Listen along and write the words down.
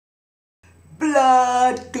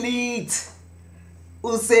Blood cleat.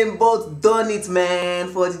 Usain Bolt done it, man,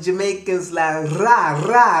 for the Jamaicans, like ra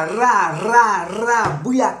ra ra ra ra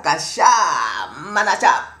booyakasha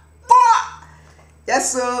manacha.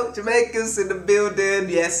 Yes, sir, Jamaicans in the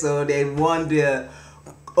building. Yes, sir, they won the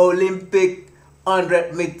Olympic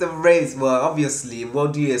 100-meter race. Well, obviously,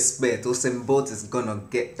 what do you expect? Usain Bolt is gonna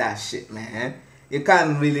get that shit, man. You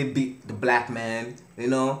can't really beat the black man, you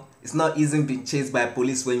know. It's not easy being chased by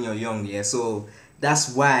police when you're young, yeah. So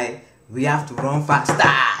that's why we have to run faster.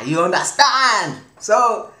 You understand?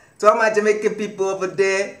 So to all my Jamaican people over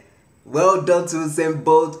there, well done to Usain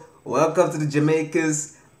Bolt. Welcome to the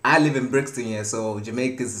Jamaicans. I live in Brixton here, so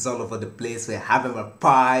Jamaicans is all over the place. We're having a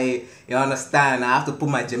pie. You understand? I have to put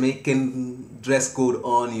my Jamaican dress code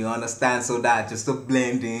on, you understand, so that I just to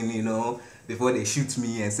blend in, you know, before they shoot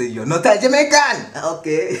me and say you're not a Jamaican.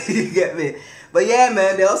 Okay, you get me? But yeah,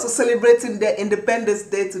 man, they're also celebrating their Independence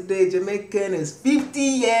Day today. Jamaican is 50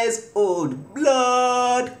 years old.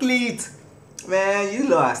 Blood cleat. Man, you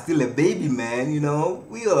lot are still a baby, man, you know.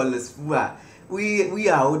 We always we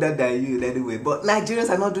are older than you anyway. But Nigerians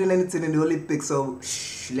are not doing anything in the Olympics, so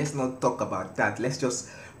let's not talk about that. Let's just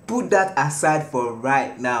put that aside for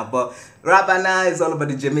right now. But right now is all about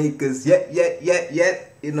the Jamaicans. Yeah.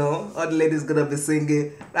 You know, all the ladies gonna be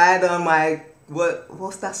singing. Ride on my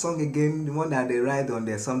what's that song again? The one that they ride on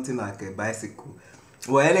there, something like a bicycle.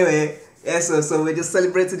 Well, anyway, yes, so we're just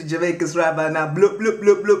celebrating the Jamaicans right now. Bloop, bloop,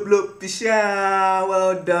 bloop, bloop, bloop. Pisha.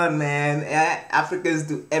 Well done, man. Africans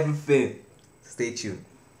do everything. Stay tuned.